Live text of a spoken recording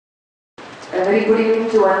A very good evening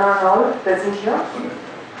to one and all present here.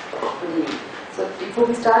 Good evening. So before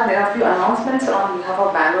we start, there are a few announcements on behalf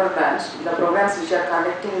of Bangalore branch, the programs which are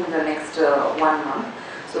conducting in the next 1 month.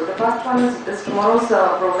 So the first one is tomorrow's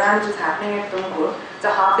program which is happening at Tumakuru. It's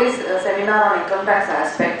a half-day seminar on income tax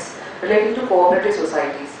aspects relating to cooperative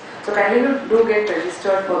societies. So kindly do get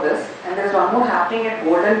registered for this. And there is one more happening at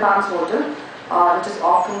Golden Palms Hotel, which is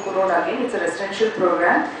off Tumakuru Road again. It's a residential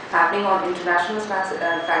program happening on international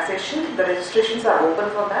taxation. The registrations are open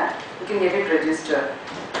for that. You can get it registered.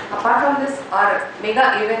 Apart from this, our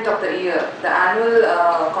mega event of the year, the annual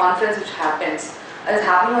conference which happens, is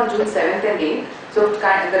happening on June 7th and 8th. So the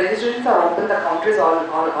registrations are open, the counter is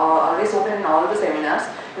always open in all the seminars.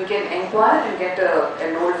 You can inquire and get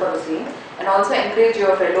enrolled for the same, and also encourage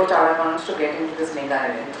your fellow chartered accountants to get into this mega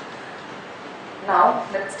event. Now,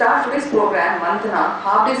 let's start today's program, MANTHANA,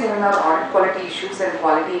 half-day seminar on audit quality issues and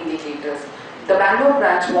quality indicators. The Bangalore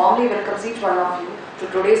branch warmly welcomes each one of you to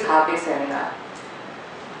today's half-day seminar.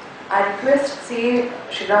 I request CA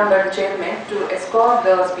Shriram, the chairman, to escort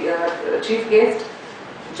the chief guest,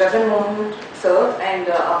 Jaganmohan sir and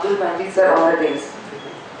Abdul Manjeet sir on the days.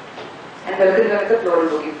 And welcome them with the floral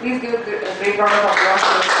bouquet. Please give a great round of applause to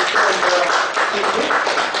the speaker and the chief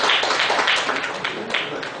guest.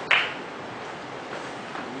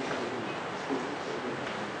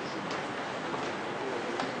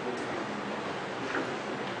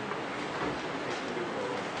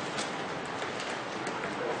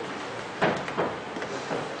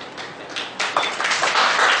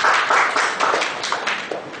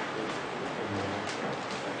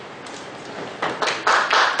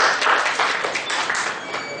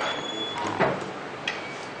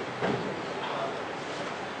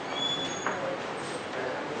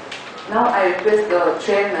 Now I request the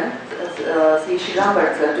chairman, C. Shriram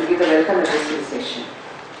sir, to give a welcome address to the session.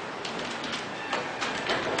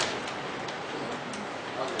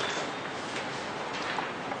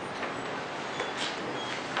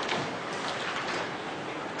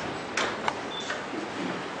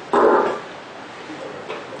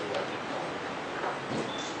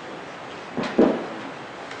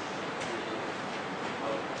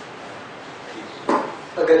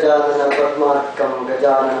 Gajanan पद्मार्कं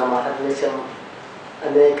Gajanan महर्निशं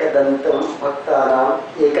अनेकदन्तं भक्तानां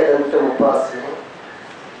एकदन्तं उपास्महे.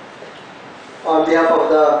 On behalf of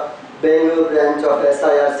the Bangalore branch of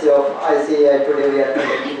SIRC of ICAI, today we are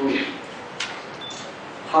conducting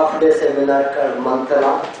half-day seminar called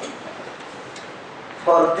MANTHANA.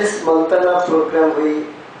 For this MANTHANA program, we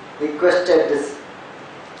requested this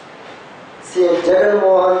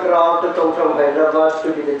Jaganmohan to come from Hyderabad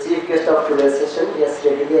to be the chief guest of today's session. He has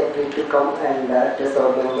readily agreed to come and address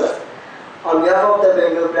our members. On behalf of the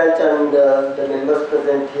Bangalore branch and the members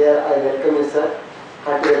present here, I welcome you, sir.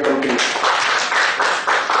 Hearty welcome to you.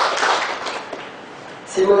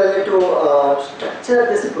 Similarly, to structure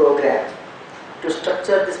this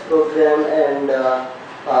program, and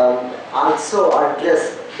also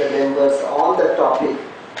address the members on the topic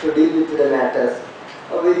to deal with the matters,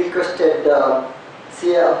 we requested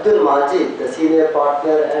C. Abdul Majid, the senior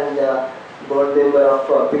partner and board member of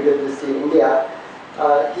PwC India.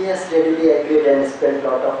 He has readily agreed and spent a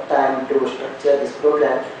lot of time to structure this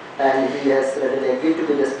program, and he has readily agreed to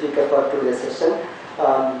be the speaker for today's session.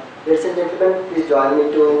 Ladies and gentlemen, please join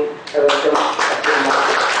me to welcome Abdul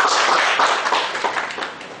Majid.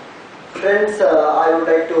 Friends, I would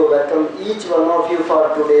like to welcome each one of you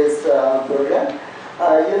for today's program.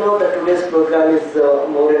 You know that today's program is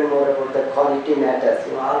more and more about the quality matters.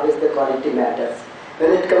 Always the quality matters.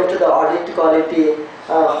 When it comes to the audit quality,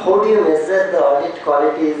 how do you measure the audit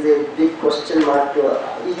quality is a big question mark to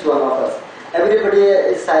each one of us. Everybody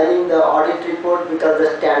is signing the audit report because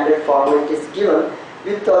the standard format is given.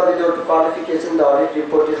 With or without qualification, the audit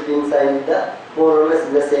report is being signed more or less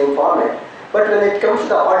in the same format. But when it comes to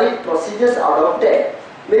the audit procedures adopted,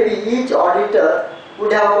 maybe each auditor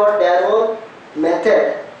would have got their own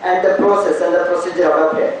method and the process and the procedure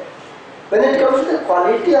adopted. When it comes to the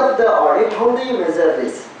quality of the audit, how do you measure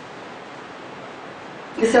this?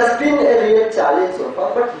 This has been a real challenge so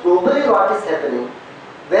far, but globally what is happening,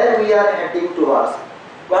 where we are heading towards,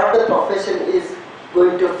 what the profession is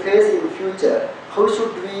going to face in future, how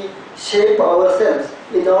should we shape ourselves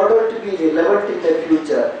in order to be relevant in the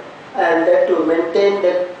future and to maintain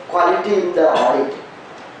the quality in the audit.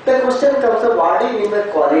 The question comes up, what do you mean by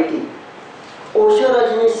quality? Osho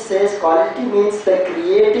Rajneesh says quality means the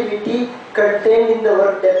creativity contained in the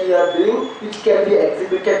work that you are doing, which can be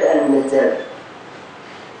exhibited and measured.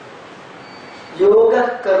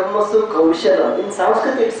 Yoga Karmasu Kaushalam. In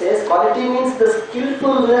Sanskrit it says quality means the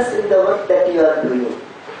skillfulness in the work that you are doing.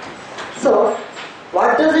 So,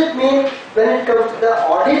 what does it mean When it comes to the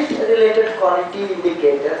audit related quality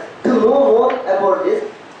indicators, to know more about this,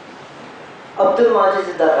 Abdul Majid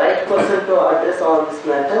is the right person to address all this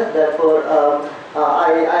matter. Therefore,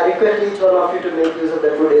 I request each one of you to make use of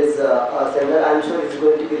the today's seminar. I am sure it is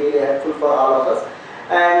going to be really helpful for all of us.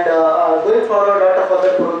 And going forward, a lot of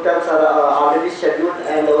other programs are already scheduled,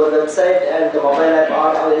 and our website and the mobile app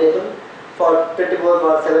are available for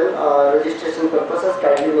 24/7 registration purposes.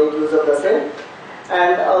 Kindly make use of the same.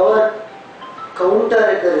 And our counter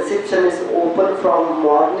at the reception is open from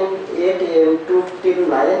morning 8 a.m. to till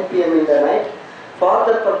 9 p.m. in the night for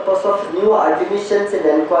the purpose of new admissions and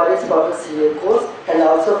enquiries for the CA course and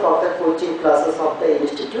also for the coaching classes of the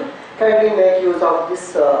institute. Kindly make use of this,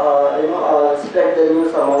 spread the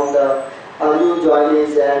news among the new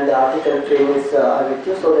joinees and article trainees with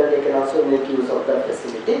you so that they can also make use of the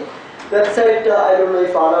facility. Website, I don't know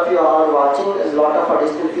if all of you are watching, a lot of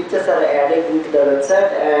additional features are added into the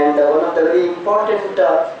website, and one of the very important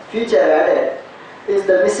feature added is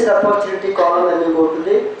the missed opportunity column. When you go to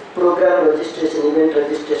the program registration, event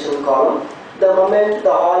registration column, the moment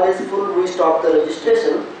the hall is full, we stop the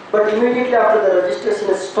registration, but immediately after the registration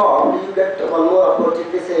is stopped, you get one more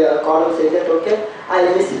opportunity, say a column saying that, okay, I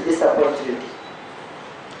missed this opportunity.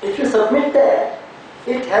 If you submit that,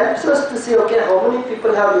 it helps us to see, okay, how many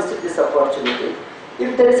people have missed this opportunity.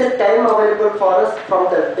 If there is a time available for us from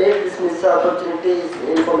the date this missed opportunity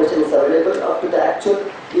information is available up to the actual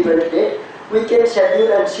event date, we can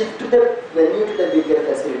schedule and shift to the venue to the bigger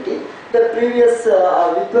facility. The previous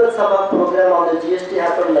Vipul Sabha program on the GST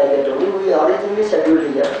happened like that only. We originally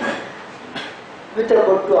scheduled here with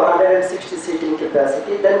about 160 seating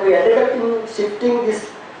capacity. Then we ended up in shifting this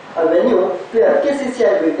venue to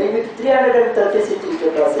FKCCI building with 330 seating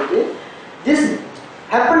capacity. This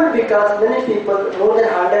happened because many people, more than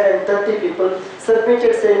 130 people,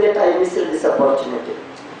 submitted saying that I missed this opportunity.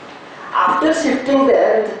 After shifting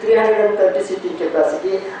there with 330 seating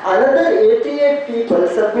capacity, another 88 people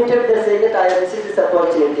submitted there saying that I missed this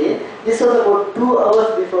opportunity. This was about 2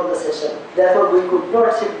 hours before the session. Therefore, we could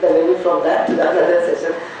not shift the venue from that to the another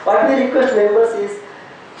session. What we request members is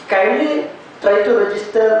kindly try to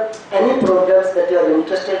register any programs that you are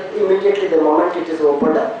interested immediately the moment it is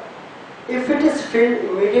opened up. If it is filled,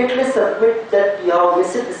 immediately submit that you have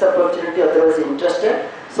missed this opportunity, otherwise interested,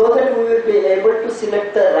 so that we will be able to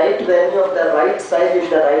select the right venue of the right size in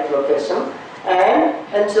the right location and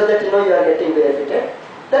ensure that you are getting benefited.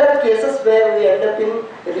 There are cases where we end up in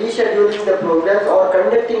rescheduling the programs or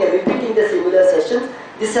conducting and repeating the similar sessions.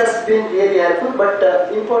 This has been really helpful, but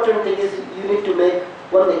important thing is you need to make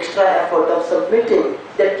one extra effort of submitting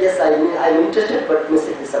that yes, I'm interested but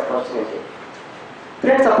missing this opportunity.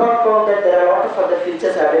 Friends, apart from that, there are a lot of other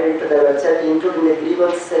features added into the website, including the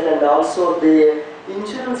grievance cell and also the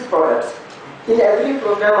insurance products. In every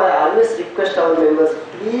program, I always request our members,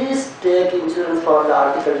 please take insurance for the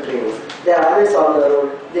article trainings. They are always on the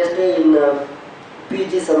road. They stay in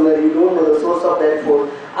PG somewhere, you don't know the source of their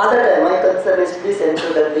food. Other time, my concern is please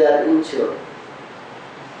ensure that they are insured.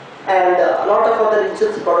 And a lot of other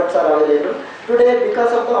insurance products are available. Today,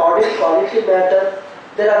 because of the audit quality matter,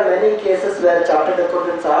 there are many cases where chartered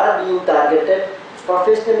accountants are being targeted.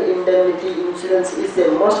 Professional indemnity insurance is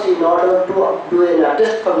a must in order to do an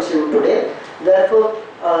attest function today. Therefore,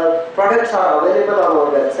 products are available on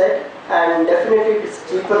our website, and definitely it is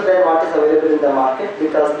cheaper than what is available in the market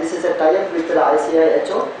because this is a tie-up with the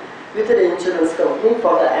ICIHO, with the insurance company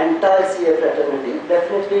for the entire CA fraternity.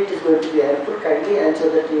 Definitely it is going to be helpful. Kindly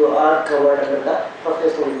ensure that you are covered under the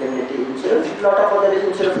professional indemnity insurance. A lot of other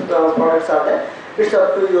insurance products are there. It's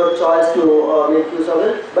up to your choice to make use of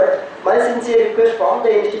it. But my sincere request from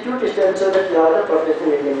the institute is to ensure that you have the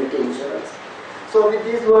professional indemnity insurance. So with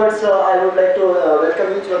these words, I would like to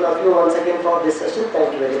welcome each one of you once again for this session.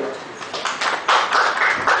 Thank you very much.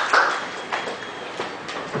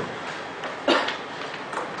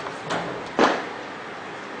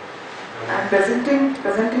 I am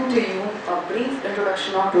presenting to you a brief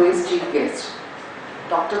introduction of today's chief guest,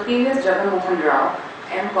 Dr. P.S. Jaganmohan Rao,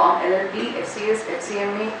 M.Com, LLB, FCS,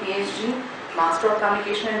 FCMA, PhD, Master of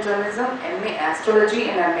Communication and Journalism, MA Astrology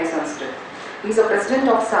and MA Sanskrit. He is a president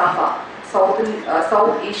of SAFA, South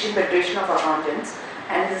Asian Federation of Accountants,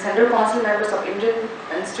 and is a Central Council member of Indian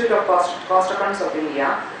Institute of Cost Accountants of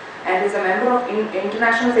India, and is a member of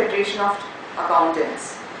International Federation of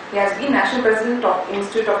Accountants. He has been National President of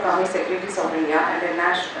Institute of Company Secretaries of India and a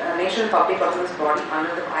National Public Accountants Body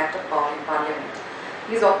under the Act of Parliament.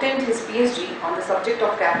 He has obtained his PhD on the subject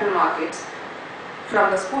of capital markets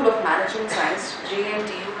from the School of Managing Science,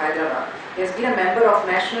 JNTU, Hyderabad. He has been a member of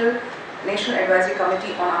National Advisory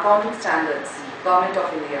Committee on Accounting Standards, Government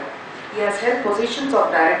of India. He has held positions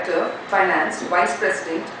of Director, Finance, Vice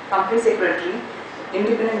President, Company Secretary,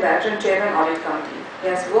 Independent Director and Chairman Audit Committee. He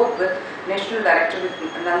has worked with National Director with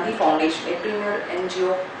Nandi Foundation, a premier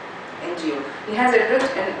NGO. He has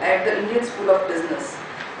addressed at the Indian School of Business.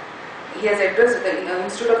 He has addressed the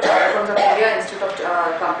Institute of Chartered Firms of India, Institute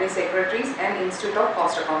of Company Secretaries and Institute of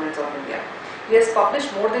Cost Accountants of India. He has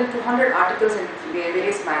published more than 200 articles in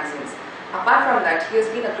various magazines. Apart from that, he has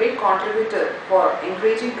been a great contributor for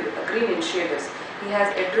encouraging green initiatives. He has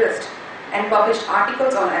addressed and published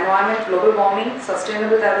articles on environment, global warming,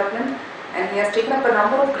 sustainable development, and he has taken up a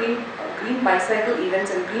number of green bicycle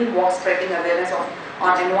events and green walks spreading awareness on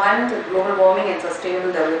environment, global warming and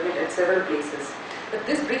sustainable development at several places. With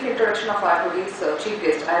this brief introduction of our today's chief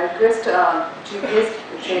guest, I request chief guest,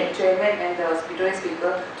 chairman and the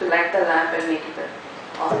speaker to light the lamp and make it an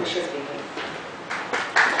auspicious beginning.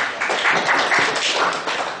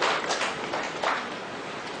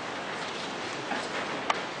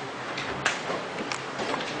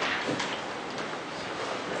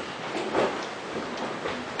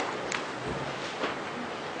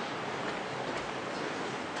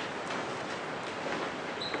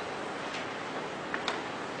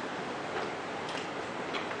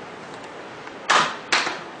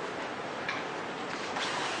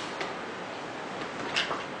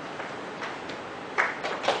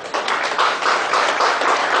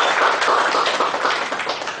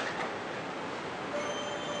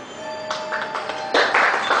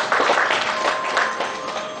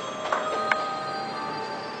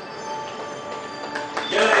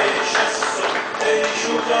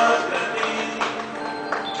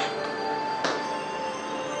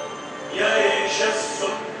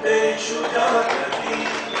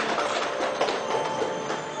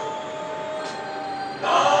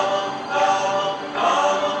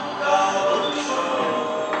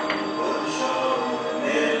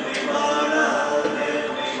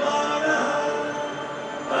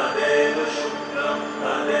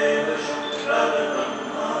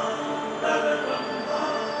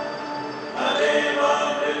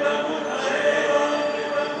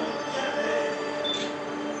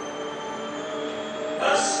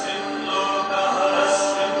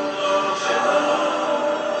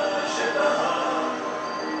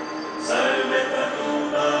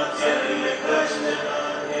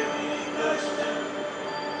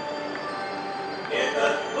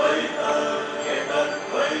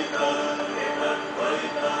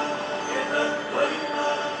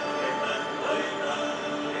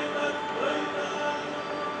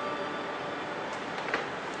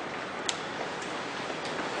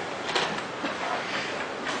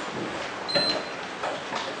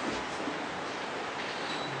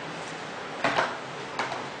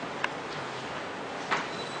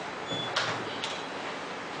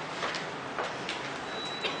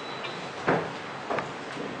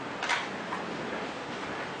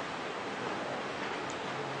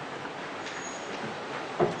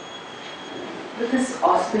 With this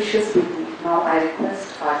auspicious beginning, now I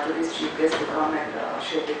request our today's chief guest to come and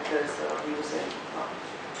share with us views and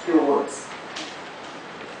few words.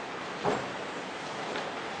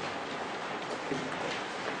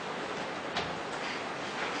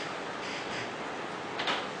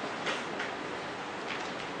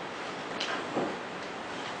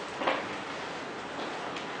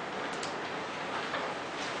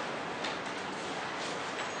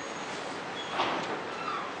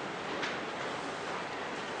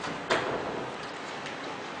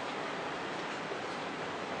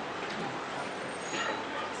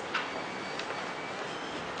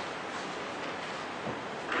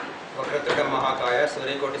 महाकाय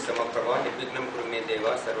सूर्यकोटि समप्रभा निर्विघ्नं कुरु मे देव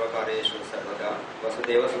सर्वकार्येषु सर्वदा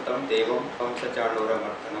वसुदेवसुतं देवं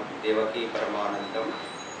कंसचाणूरमर्दनं देवकी परमानंदं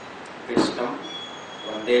कृष्णं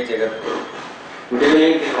वंदे जगद्गुरुं. Good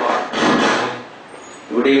evening to you all.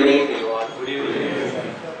 Good evening to you all. Good evening.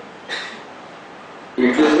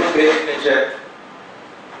 It gives me great pleasure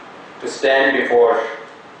to stand before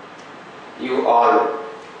you all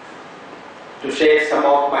to share some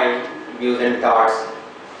of my views and thoughts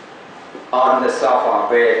on the SAFA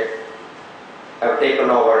where I have taken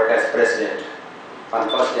over as president on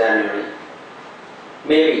 1st January.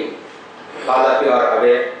 Maybe all of you are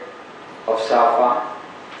aware of SAFA.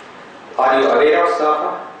 Are you aware of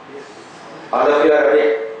SAFA? Yes. All of you are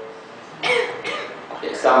aware?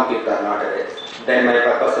 Okay, some people are not aware. Then my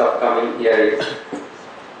purpose of coming here is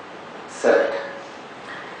served.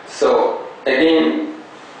 So again,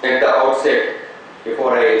 at the outset,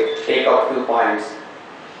 before I take up few points,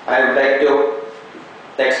 I would like to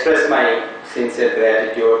express my sincere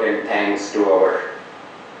gratitude and thanks to our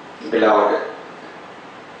beloved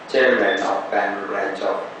chairman of Bangalore branch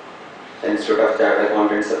of the Institute of Chartered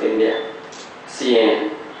Accountants of India, CA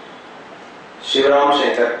Shivaram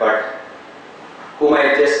Shankar Bhatt, whom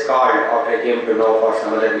I just called after I came to know for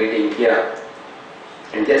some other meeting here.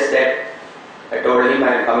 And just that, I told him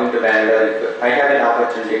I am coming to Bangalore. I have an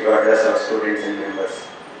opportunity to address our students and members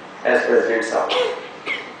as President Sir.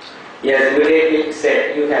 He has immediately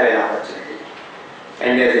said, you have an opportunity.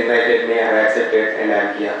 And he has invited me, I have accepted, and I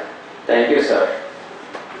am here. Thank you, sir.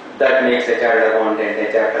 That makes a chartered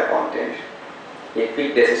accountant. A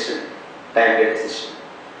quick decision, timely decision.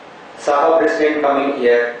 SAPA President coming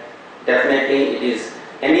here, definitely it is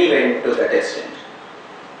an event to that extent.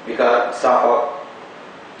 Because SAPA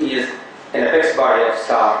is an apex body of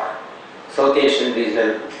SAARC, South Asian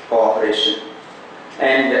Regional Cooperation.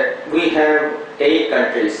 And we have 8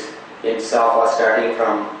 countries in SAPA, starting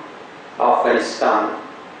from Afghanistan,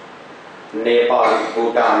 Nepal,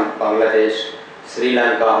 Bhutan, Bangladesh, Sri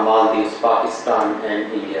Lanka, Maldives, Pakistan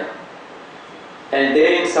and India. And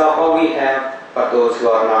there in SAPA we have, for those who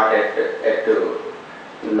are not yet to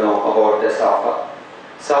know about the SAPA.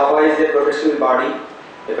 SAPA is a professional body,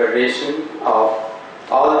 a federation of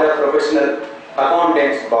all the professional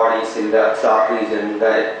accountants bodies in the SAARC region,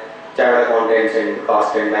 the chartered accountants and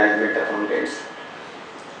cost and management accountants.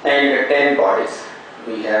 And 10 bodies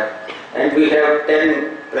we have. And we have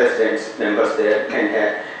 10 presidents, members there,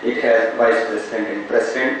 and it has vice president and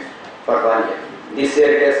president for 1 year. This year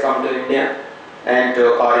it has come to India and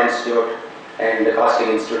to our institute and the Costing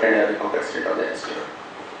Institute, and I have become president of the institute.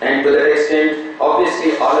 And to that extent,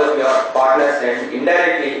 obviously all of you are partners and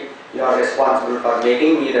indirectly you are responsible for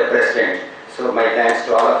making me the president. So my thanks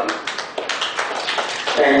to all of you.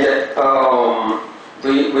 And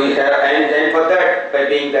we have, and for that, by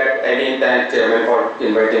being that, again thank Chairman for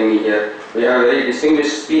inviting me here. We have a very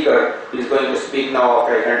distinguished speaker who is going to speak now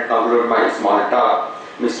after I can conclude my small talk,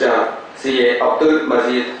 Mr. C.A. Abdul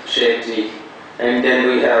Majid Sheikh Ji. And then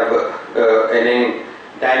we have a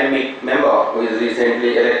dynamic member who is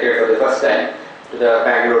recently elected for the first time to the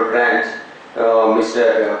Bangalore branch,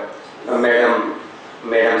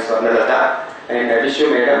 Madam Swarnalata. And I wish you,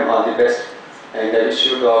 Madam, all the best. And I wish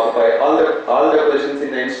you to occupy all the positions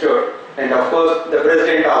in the institute, and of course the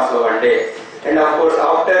president also one day, and of course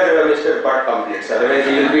after Mr. Bhatt completes, otherwise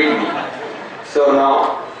he will beat me. So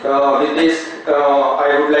now with this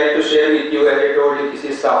I would like to share with you, as I told you, this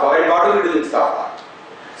is SAPA. And what do we do in SAPA?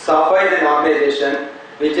 SAPA is an organization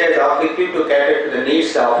which has objective to cater to the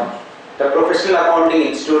needs of the professional accounting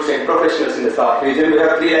institutes and professionals in the SAPA region. We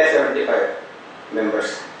have 375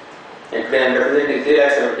 members. And today I am representing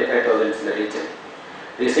 375,000 in the region.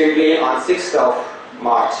 Recently, on 6th of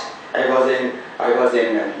March, I was in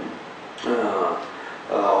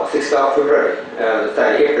 6th of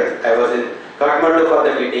April, I was in Kathmandu for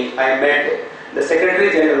the meeting. I met the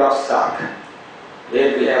Secretary General of SAARC,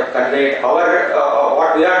 where we have conveyed our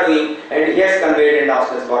what we are doing, and he has conveyed and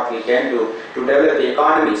asked us what we can do to develop the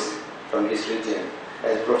economies from this region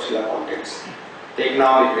as professional accountants. The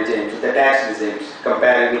economic regimes, the tax regimes,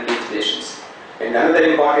 comparing with each nations. And another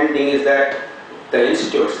important thing is that the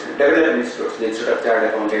institutes, development institutes, the Institute of Chartered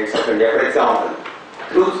Accountants of India, for example,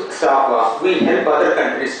 through SAPA, we help other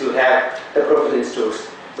countries to have the professional institutes.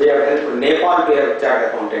 We have helped Nepal to have Chartered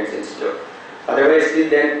Accountants Institute. Otherwise,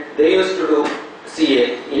 then they used to do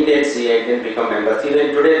CA, Indian CA, and then become members.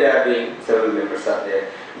 Even today they are doing, several members are there.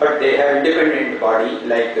 But they have independent body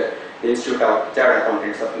like the Institute of Chartered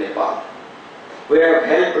Accountants of Nepal. We have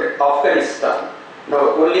helped Afghanistan.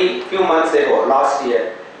 Now, only few months ago, last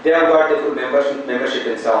year, they have got the full membership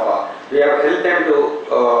in SAPA. We have helped them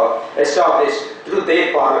to establish, through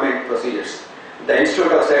their parliament procedures, the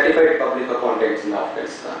Institute of Certified Public Accountants in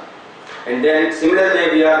Afghanistan. And then,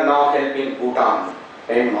 similarly, we are now helping Bhutan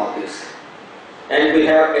and Maldives. And we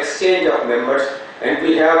have exchange of members, and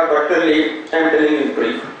we have particularly, I am telling you in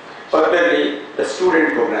brief, particularly the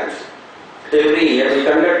student programs. Every year we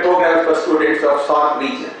conduct programs for students of SAARC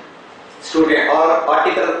region.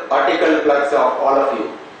 Article clerks of all of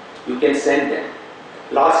you, you can send them.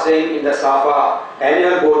 Last time in the SAPA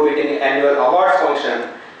annual board meeting, annual awards function,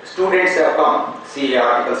 students have come, CA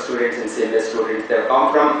article students and CMA students, they have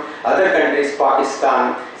come from other countries,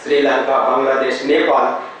 Pakistan, Sri Lanka, Bangladesh,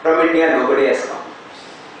 Nepal. From India nobody has come.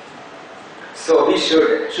 So we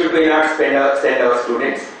should we not send our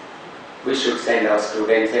students? We should send our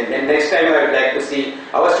students, and then next time I would like to see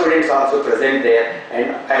our students also present there,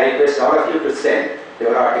 and I request all of you to send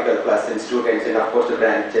your article plus and students, and of course the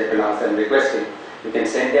branch chairman also I am requesting. You can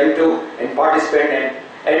send them to and participate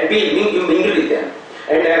and mingle with them.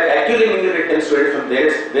 And I have actually mingled with them students from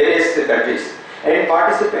various countries and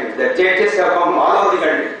participants. The churches have come all over the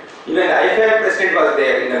country. Even the IFL president was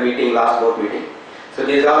there in the meeting, last board meeting. So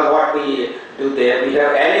these are what we do there. We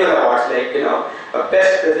have annual awards like,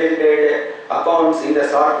 best presented accounts in the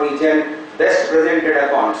South region, best presented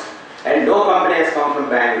accounts. And no company has come from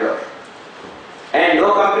Bangalore. And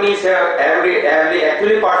no companies have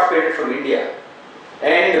actually participated from India.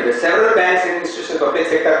 And several banks and institutions, public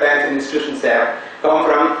sector banks and institutions have come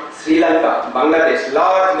from Sri Lanka, Bangladesh,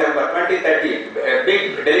 large number, 20, 30, a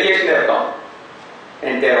big delegation have come.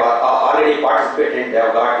 And they have already participated, they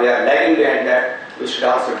are lagging behind that. We should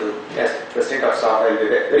also do. As President of SAF, I will be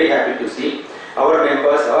very happy to see our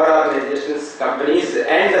members, our organizations, companies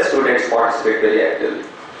and the students participate very actively.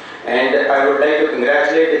 And I would like to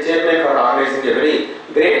congratulate the chairman for organizing a very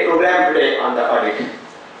great program today on the audit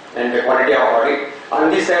and the quality of audit.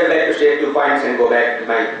 On this I would like to share 2 points and go back to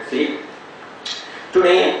my seat.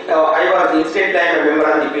 Today I was instant time a member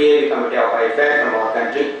on the PAV committee of IFAC from our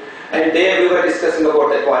country, and there we were discussing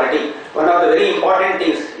about the quality. One of the very important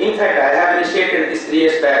things, in fact I have initiated this 3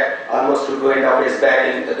 years back, almost 2.5 years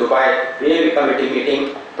back in the Dubai PAV committee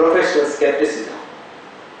meeting, professional skepticism.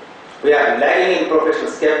 We are lagging in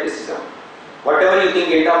professional skepticism. Whatever you think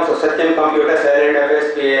in terms of Satyam Computer, Silent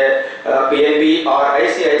Affairs, PNB or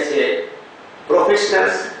ICICI,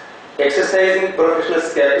 professionals exercising professional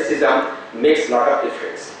skepticism makes a lot of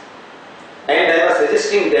difference. And I was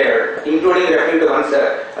suggesting there, including referring to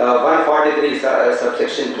 143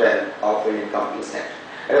 subsection 12 of Indian Companies Act,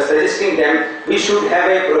 I was suggesting them we should have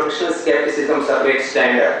a professional skepticism separate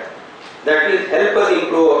standard that will help us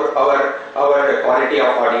improve our quality of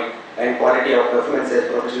audit and quality of performance as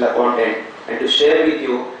professional accountant, and to share with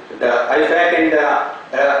you the IFAC and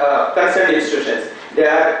the concerned institutions. They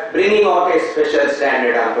are bringing out a special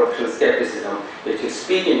standard on professional skepticism, which will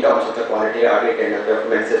speak in terms of the quality audit and the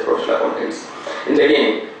performance as professional accountants. And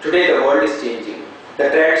again, today the world is changing. The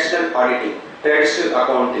traditional auditing, traditional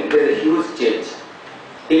accounting, there is a huge change.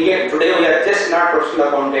 Today we are just not professional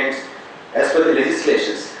accountants as per the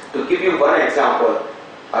legislations. To give you one example,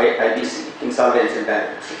 IBC, Insolvency and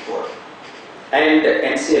Bankruptcy Court, and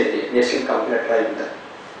NCLT, National Complaint Tribunal.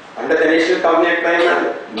 Under the National Complaint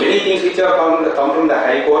Tribunal, many things which have come from the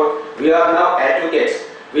High Court, we are now advocates,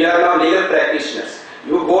 we are now legal practitioners.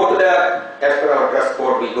 You go to the, as per our trust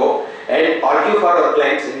code, we go and argue for our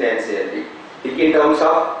clients in the NCLT. Think in terms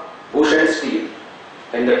of Bush and Steel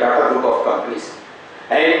and the Tata group of companies.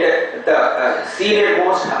 And the senior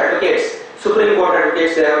most advocates, Supreme Court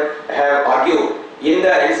advocates have argued in the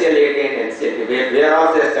NCLT and NCLT, where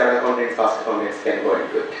all the chartered accountants, cost accountants can go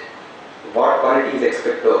into it. What quality is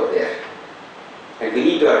expected over there? And we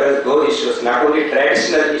need to address those issues, not only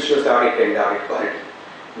traditional issues, audit and audit quality.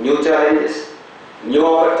 New challenges, new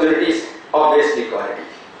opportunities, obviously quality.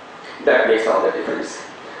 That makes all the difference.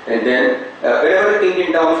 And then, whenever we think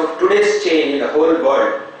in terms of today's change in the whole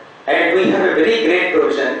world, and we have a very great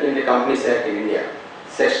provision in the Companies Act in India,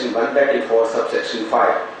 Section 134, subsection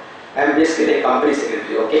 5. I am basically a company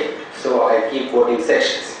secretary, okay? So I keep quoting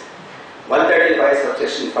sections. 135,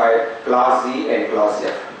 subsection 5, clause Z and clause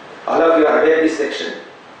F. All of you are aware of this section?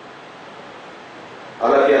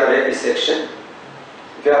 All of you are aware of this section?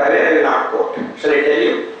 If you are aware, I will not quote. Shall I tell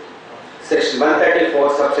you? Section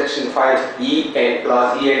 134, subsection 5, E and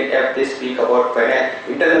clause E and F, they speak about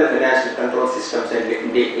internal financial control systems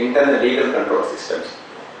and internal legal control systems.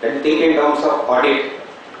 When you think in terms of audit,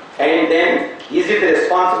 and then is it the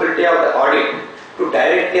responsibility of the audit to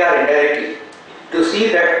directly or indirectly to see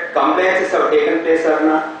that compliances have taken place or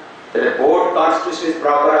not, that the board constitution is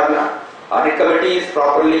proper or not, audit committee is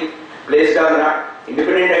properly placed or not,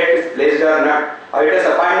 independent director is placed or not, auditor's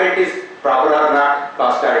appointment is proper or not,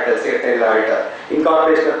 cost auditor, secretarial auditor,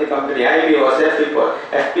 incorporation of the company, IPOs,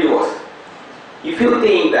 FPOs. If you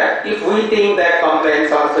think that, if we think that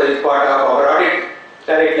compliance also is part of our audit,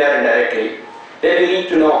 directly or indirectly, then we need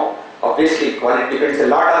to know, obviously quality depends a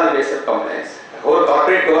lot on the base of compliance. The whole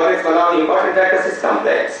corporate governance, one of the important factors is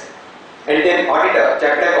compliance. And then auditor,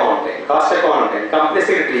 chartered accountant, cost accountant, company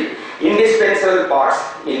secretary, indispensable parts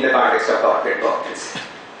in the context of corporate governance.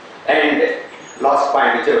 And last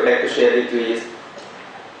point which I would like to share with you is,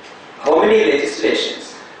 how many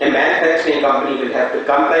legislations a manufacturing company will have to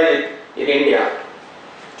comply with in India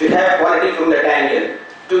to have quality from that angle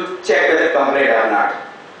to check whether complied or not.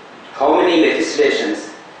 How many legislations,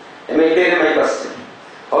 am I clear in my question?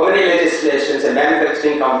 How many legislations a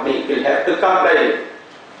manufacturing company will have to comply with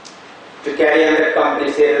to carry on that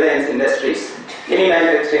company, say Reliance Industries, any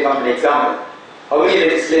manufacturing company example? How many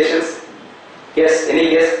legislations? Yes, any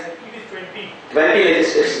guess? It is 20. 20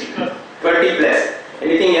 legislations, 20 plus.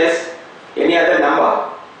 Anything else? Any other number?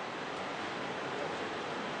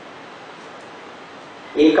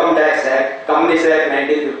 Income Tax Act, Companies Act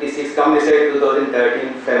 1956, Companies Act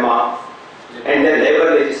 2013, FEMA, and then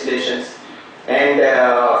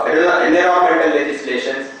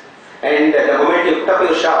And the moment you put up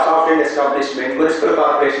your shop, soft and establishment, Municipal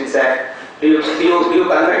Corporations Act, do you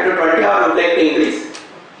convert to 20 or would like to increase?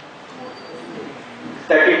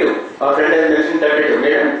 32. Our friend has mentioned 32.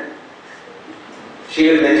 Madam? She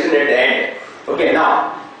will mention at the end. Okay,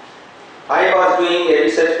 now, I was doing a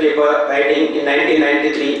research paper writing in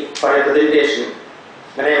 1993 for a presentation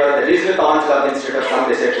when I was the Regional Council of the Institute of Some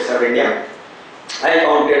Researchers of India. I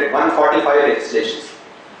counted 145 legislations.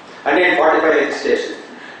 145 legislations.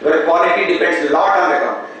 Where quality depends a lot on the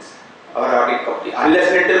compliance. Our audit copy.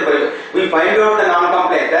 Unless and until we find out the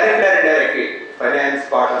non-compliance, directly or indirectly, finance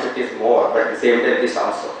part of it is more, but at the same time this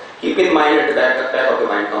also. Keep in mind at the back of the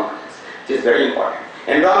mind compliance, which is very important.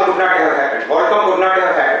 Enron would not have happened. Qualcomm would not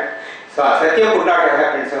have happened. So Satyam would not have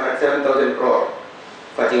happened. 7,000 crore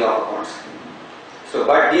fudging of accounts. So,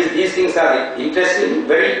 but these things are interesting,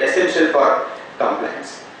 very essential for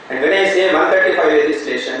compliance. And when I say 135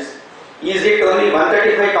 legislations, is it only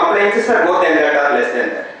 135 compliances or more than that or less than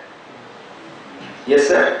that? Yes,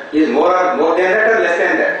 sir. Is more than that or less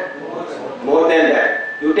than that? More than that.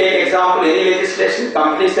 You take example any legislation,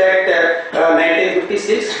 Companies Act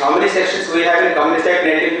 1956. How many sections we have in Companies Act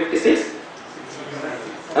 1956?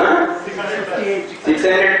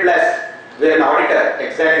 600 plus. We are an auditor.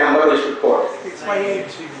 Exact number we should quote.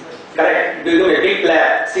 658. Correct. Do a big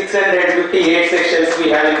clap. 658 sections we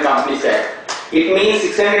have in Companies Act. It means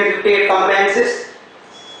 658 compliances.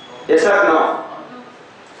 Yes or no?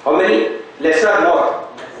 How many? Less or more?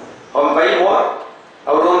 Why more?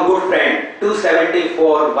 Our own good friend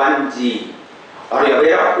 274(1)(g). Are you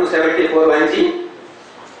aware of 274(1)(g)?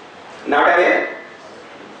 Not aware?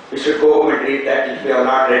 We should go home and read that if we have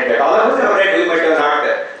not read that. All of us have read, we might have not,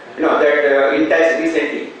 that in tax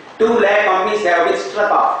recently. 2 lakh companies have been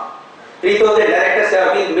struck off. 3,000 directors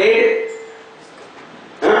have been made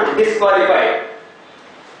disqualified.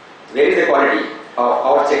 Where is the quality of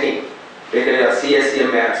our checking? Whether you are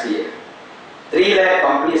CSCM or CA. 3 lakh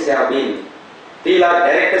companies have been, 3 lakh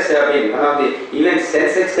directors have been, one of the, even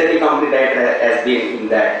Sensex study company director has been in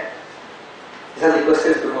that. These are the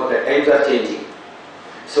questions before that. Times are changing.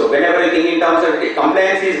 So whenever you think in terms of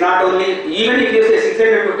compliance is not only, even if you say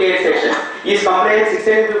 658 sections, is compliance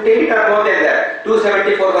 658 or more than that?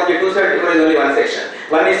 274, 274 is only one section.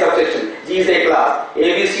 One is subsection. G is a class. A,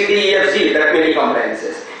 B, C, D, E, F, G, that many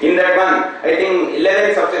compliances. In that one, I think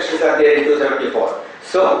 11 subsections are there in 274.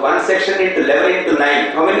 So one section into 11 into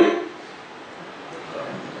 9. How many?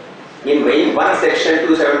 In one section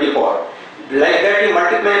 274. Like that you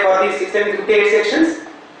multiply for these 658 sections.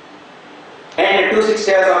 And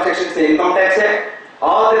 260 are some sections in Income Tax Act.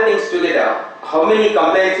 All the things together, how many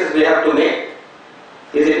compliances we have to make?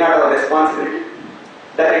 Is it not our responsibility?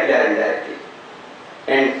 Directly or indirectly.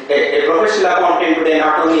 And a professional accountant today,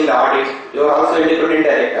 not only in the audit, you are also independent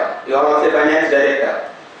director, you are also a finance director.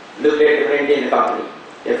 Look at differently in the company.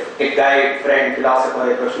 If a guide, friend,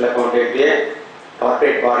 philosopher, a professional accountant, be a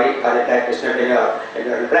corporate body or a practitioner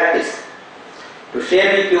in practice. To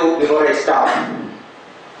share with you before I start,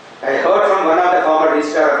 I heard from one of the former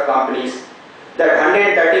registrar of companies that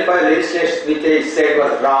 135 legislations which he said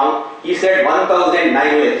was wrong. He said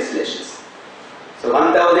 1009 legislations. So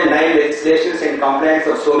 1009 legislations and compliance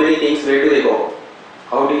of so many things, where do they go?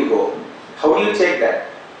 How do you go? How do you check that?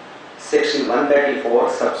 Section 134,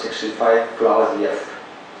 subsection 5, clause F.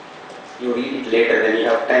 You read it later when you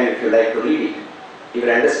have time if you like to read it. You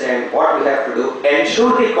will understand what we have to do.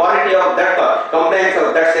 Ensure the quality of that compliance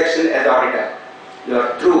of that section as auditor. You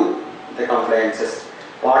are through the compliances,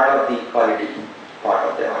 part of the quality, part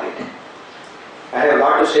of the audit. I have a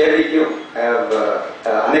lot to share with you. I have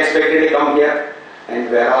unexpectedly come here, and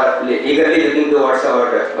we are eagerly looking towards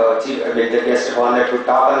our chief, the guest of honor to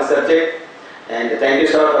talk on the subject. And thank you,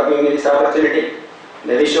 sir, for giving me this opportunity.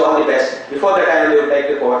 And I wish you all the best. Before that, I would like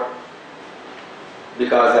to quote,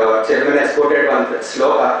 because our chairman has quoted one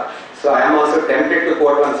sloka, so I am also tempted to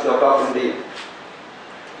quote one sloka from the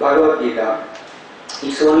Bhagavad Gita.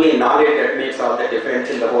 It's only knowledge that makes all the difference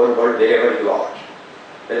in the whole world wherever you are.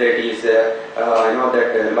 Whether it is,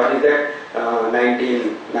 what is that?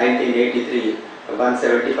 1983,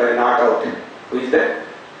 175 not out. Who is that?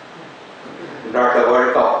 Brought the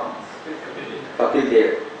World Cup. Kapil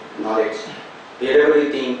Dev. Knowledge. Wherever you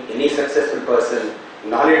think any successful person,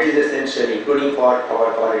 knowledge is essential, including for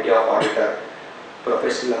our quality of auditor,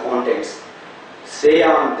 professional accountants.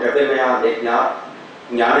 Sreyam Dravyamaya Dejna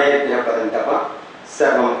Jnanayajna Padantapa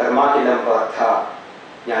Sarvam Karmakilam Partha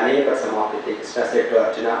Jnanayaka Samapiti. Krishna said to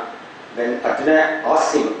Arjuna, when Arjuna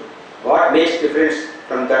asked him what makes difference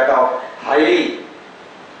from that of highly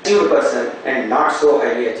achieved person and not so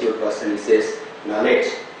highly achieved person, he says knowledge.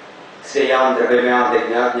 Sreyam Dravyamaya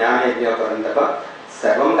Dejna Jnanayajna Padantapa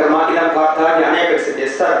Sarvam karmakidam partha jnane prasite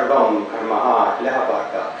sarvam karmaha ilaha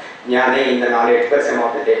partha. Jnane in the knowledge person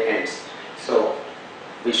of the day ends. So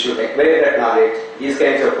we should acquire that knowledge. These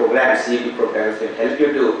kinds of programs, CEP programs, will help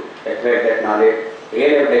you to acquire that knowledge.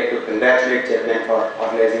 Again, I would like to congratulate Chairman for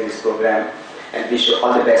organizing this program and wish you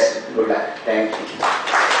all the best. Good luck. Thank you.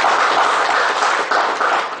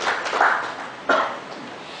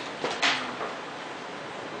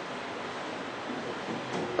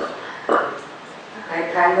 I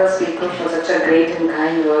thank the speaker for such a great and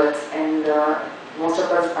kind words, and most of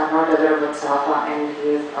us are not aware about SAFA, and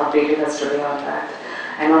he has updated us today on that.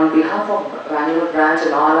 And on behalf of Bangalore branch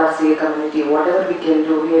and all our CA community, whatever we can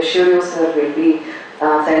do, we assure you, sir, we'll be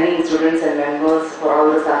sending students and members for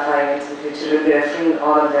all the SAFA events in future. We'll be referring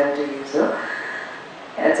all of them to you, sir.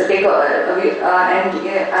 And so I'm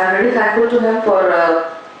really thankful to him for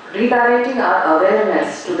redirecting our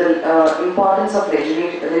awareness to the importance of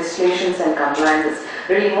legislations and compliances.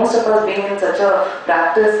 Really, most of us being in such a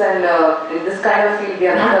practice and in this kind of field, we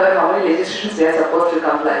are not aware how many legislations we are supposed to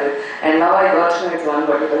comply with. And now I got to know it's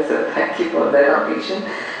 145, so thank you for that updation.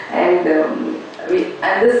 And with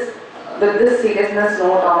this seriousness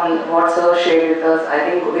note on what sir shared with us, I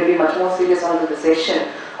think we'll be much more serious on the session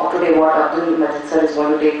of today, what Abdul Majid sir is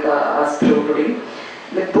going to take us through today.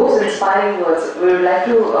 With those inspiring words, we would like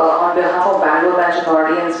to, on behalf of Bangalore branch and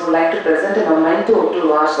audience, would like to present a memento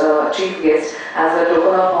to our chief guest as a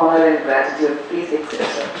token of honor and gratitude. Please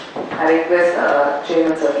accept, sir. I request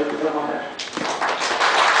Chairman sir to do the honor.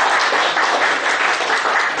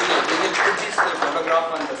 We will put this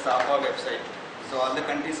photograph on the SAFA website, so all the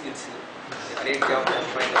countries will see. It's a great job.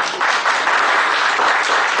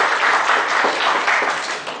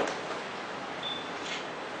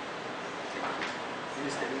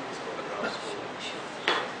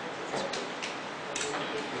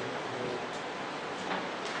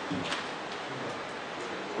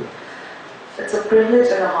 It's a privilege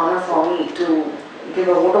and an honor for me to give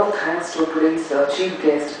a vote of thanks to today's chief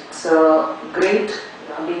guest. It's a great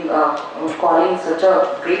being calling such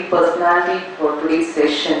a great personality for today's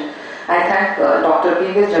session. I thank Dr.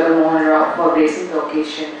 Jaganmohan for gracing the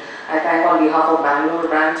occasion. I thank on behalf of Bangalore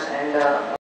branch and